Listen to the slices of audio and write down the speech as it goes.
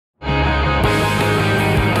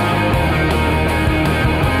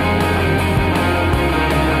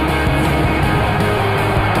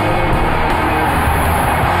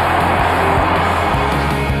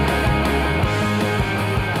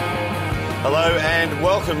Hello and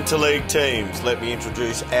welcome to League Teams. Let me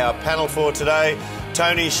introduce our panel for today.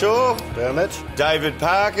 Tony Shaw. Dermot. David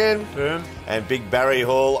Parkin. Derm. And Big Barry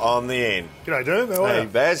Hall on the end. G'day, Derm. How are you? Hey,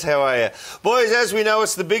 Baz. How are you? Boys, as we know,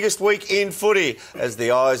 it's the biggest week in footy as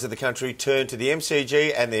the eyes of the country turn to the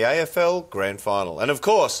MCG and the AFL Grand Final. And, of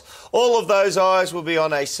course, all of those eyes will be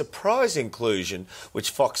on a surprise inclusion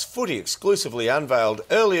which Fox Footy exclusively unveiled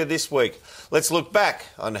earlier this week. Let's look back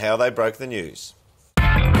on how they broke the news.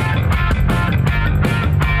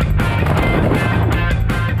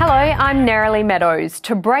 Hello, I'm Nerily Meadows.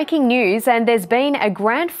 To breaking news, and there's been a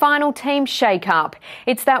grand final team shake-up.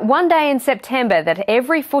 It's that one day in September that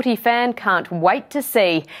every footy fan can't wait to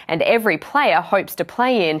see and every player hopes to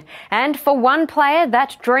play in. And for one player,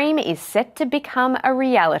 that dream is set to become a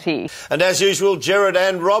reality. And as usual, Gerard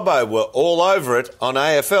and Robbo were all over it on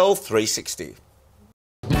AFL 360.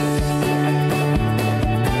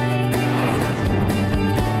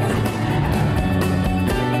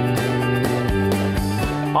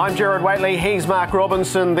 I'm Gerard Whateley, he's Mark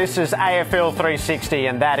Robinson, this is AFL 360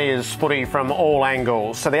 and that is footy from all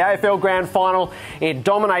angles. So the AFL Grand Final, it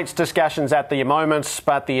dominates discussions at the moment,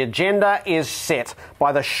 but the agenda is set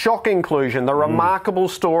by the shock inclusion, the remarkable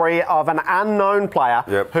story of an unknown player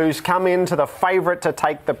who's come into the favourite to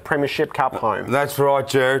take the Premiership Cup home. That's right,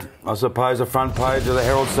 Gerard. I suppose the front page of the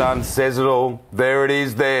Herald Sun says it all. There it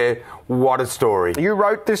is there. What a story. You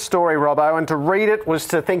wrote this story, Robbo, and to read it was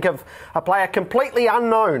to think of a player completely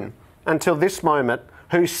unknown until this moment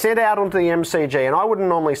who set out onto the MCG. And I wouldn't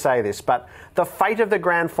normally say this, but the fate of the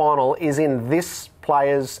grand final is in this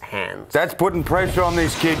player's hands. That's putting pressure on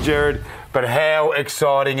this kid, Gerard, but how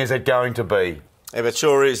exciting is it going to be? Yeah, it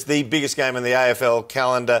sure is the biggest game in the AFL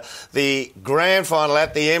calendar, the grand final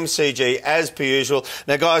at the MCG, as per usual.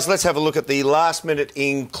 Now, guys, let's have a look at the last-minute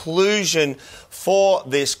inclusion for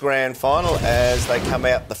this grand final as they come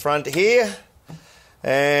out the front here.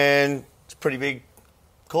 And it's a pretty big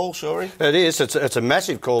call, Shorey. It is. It's a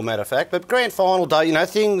massive call, matter of fact. But grand final day, you know,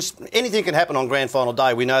 anything can happen on grand final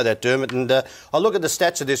day. We know that, Dermot. And I look at the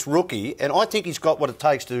stats of this rookie, and I think he's got what it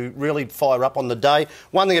takes to really fire up on the day.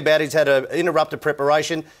 One thing about it, he's had an interrupted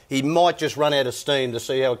preparation. He might just run out of steam to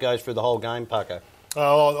see how it goes through the whole game, Paco.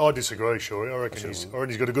 I disagree, Shorey. I reckon he's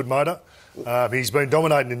got a good motor. He's been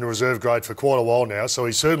dominating in the reserve grade for quite a while now, so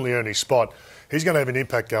he's certainly earned his spot. He's going to have an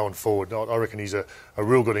impact going forward. I reckon he's a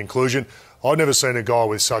real good inclusion. I've never seen a guy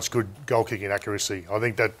with such good goal-kicking accuracy. I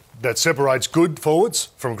think that separates good forwards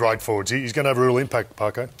from great forwards. He's going to have a real impact,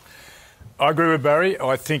 Paco. I agree with Barry.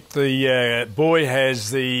 I think the boy has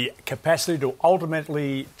the capacity to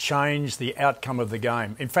ultimately change the outcome of the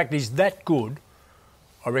game. In fact, he's that good,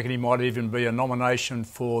 I reckon he might even be a nomination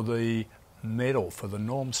for the medal, for the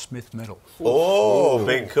Norm Smith medal. Oh,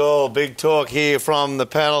 big call, big talk here from the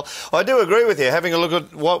panel. I do agree with you. Having a look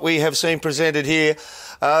at what we have seen presented here,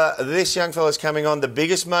 this young fella's coming on the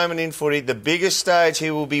biggest moment in footy, the biggest stage he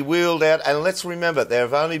will be wheeled out. And let's remember, there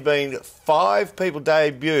have only been 5 people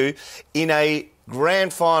debut in a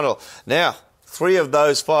grand final. Now, 3 of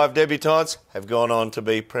those 5 debutants have gone on to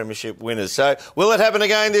be premiership winners. So will it happen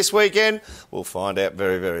again this weekend? We'll find out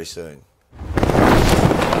very, very soon.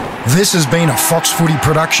 This has been a Fox Footy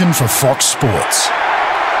production for Fox Sports.